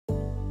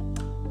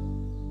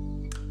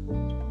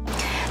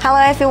Hello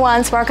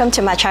everyone, welcome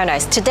to my channel.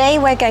 Today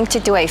we're going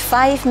to do a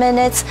 5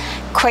 minutes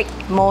quick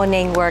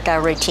morning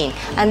workout routine.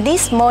 And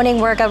these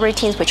morning workout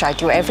routines, which I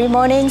do every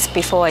morning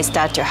before I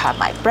start to have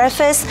my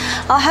breakfast,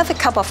 I'll have a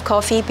cup of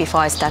coffee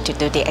before I start to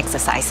do the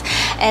exercise.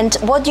 And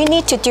what you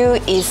need to do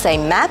is a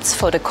maps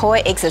for the core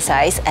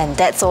exercise, and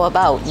that's all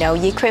about no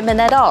equipment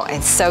at all.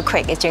 It's so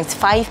quick, it's just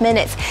 5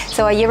 minutes.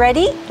 So are you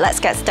ready? Let's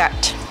get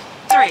started.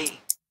 3,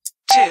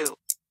 2,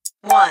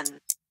 1.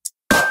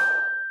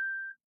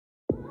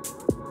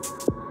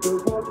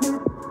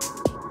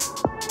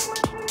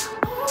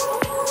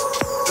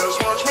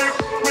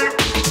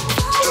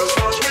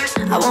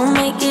 I won't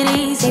make it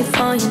easy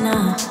for you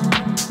now.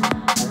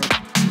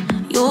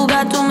 You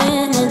got 2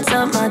 minutes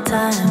of my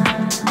time,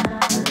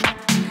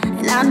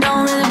 and I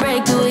don't really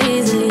break too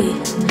easily,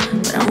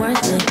 but I'm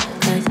worth it,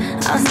 'cause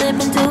I'll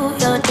slip into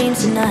your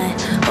dreams tonight.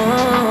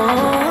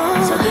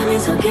 Oh,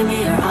 so give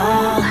me your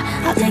all.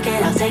 I'll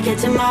take it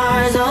to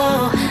Mars.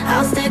 Oh,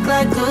 I'll stick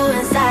like glue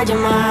inside your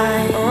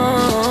mind.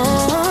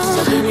 Oh,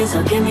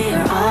 so give me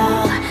your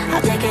all.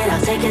 I'll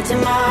take it to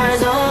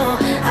Mars. Oh,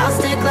 I'll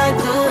stick like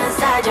glue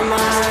inside your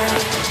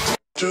mind.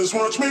 Just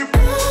watch me.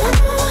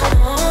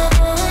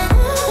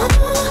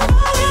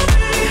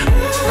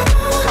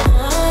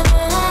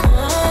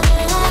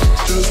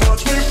 Just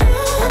watch me.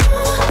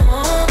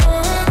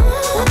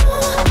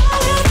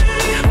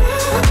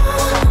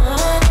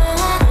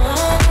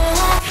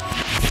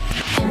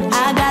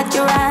 I got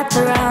you wrapped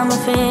around my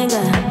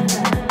finger,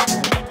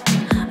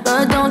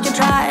 but don't you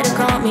try to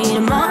call me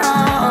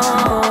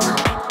tomorrow.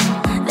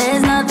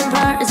 There's nothing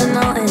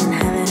personal in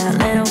having a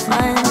little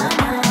fun.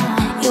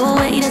 You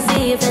wait and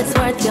see if it's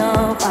worth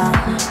your while.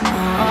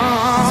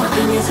 Oh,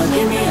 so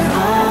give me your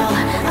all.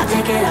 I'll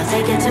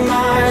take it to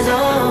Mars.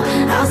 Oh,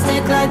 I'll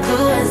stick like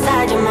glue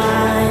inside your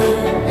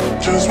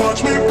mind. Just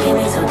watch me.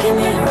 Give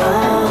me your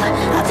all.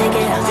 I'll take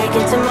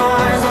it to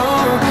Mars.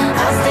 Oh,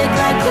 I'll stick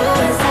like glue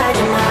inside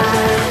your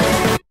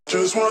mind.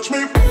 Just watch me.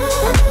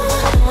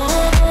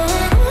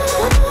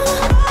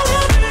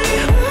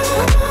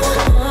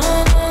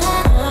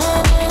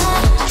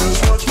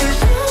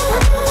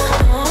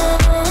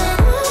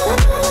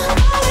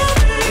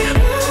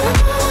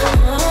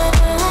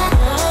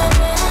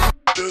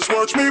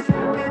 Watch me.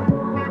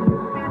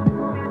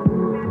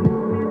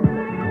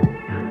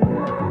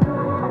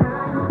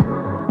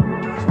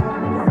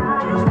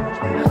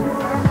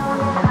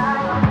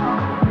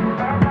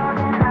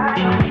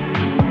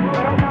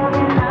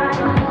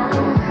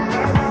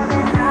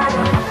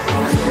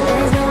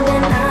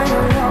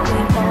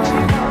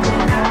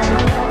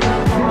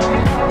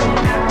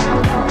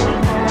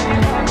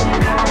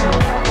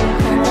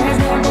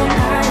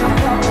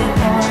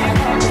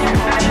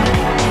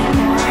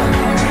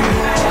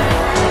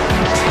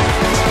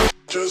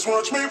 Just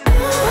watch me.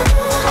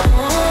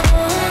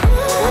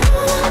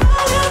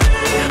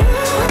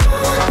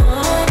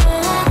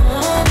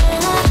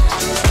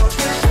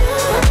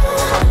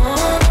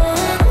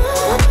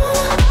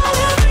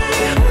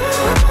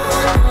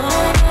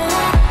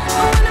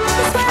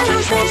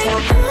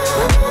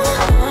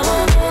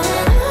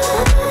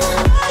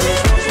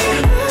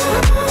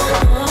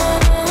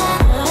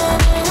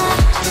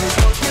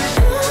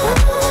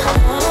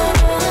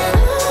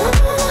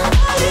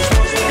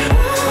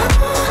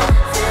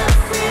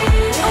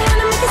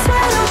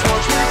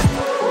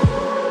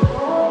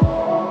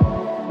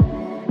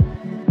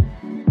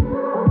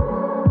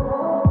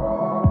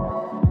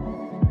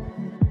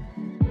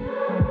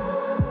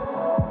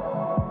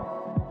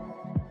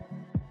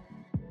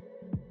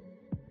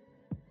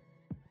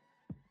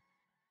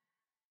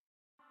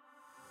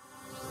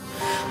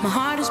 My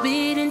heart is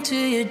beating to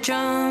your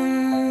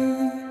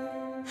drum,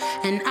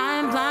 and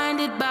I'm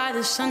blinded by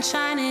the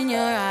sunshine in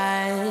your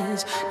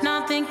eyes.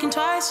 Not thinking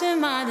twice,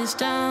 am I this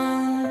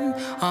dumb?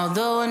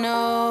 Although I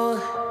know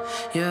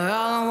you're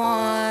all I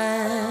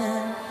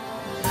want.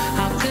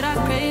 How could I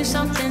crave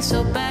something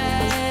so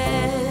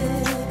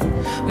bad?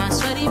 My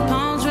sweaty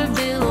palms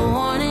reveal a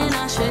warning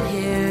I should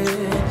hear,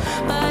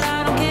 but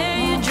I don't care,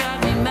 you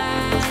drive me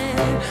mad.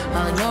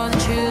 I'll ignore the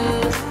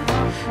truth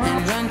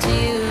and run to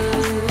you.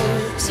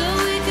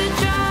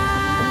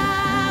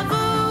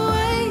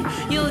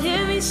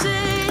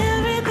 Say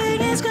everything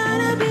is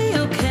gonna be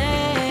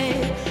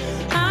okay.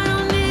 I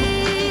don't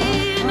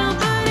need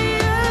nobody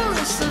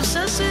else.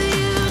 Obsessed with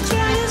you,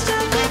 try to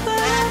stop me,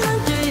 but I'm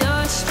under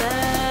your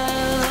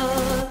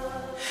spell.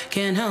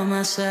 Can't help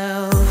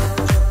myself.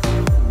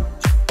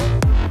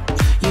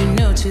 You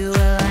know too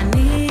well.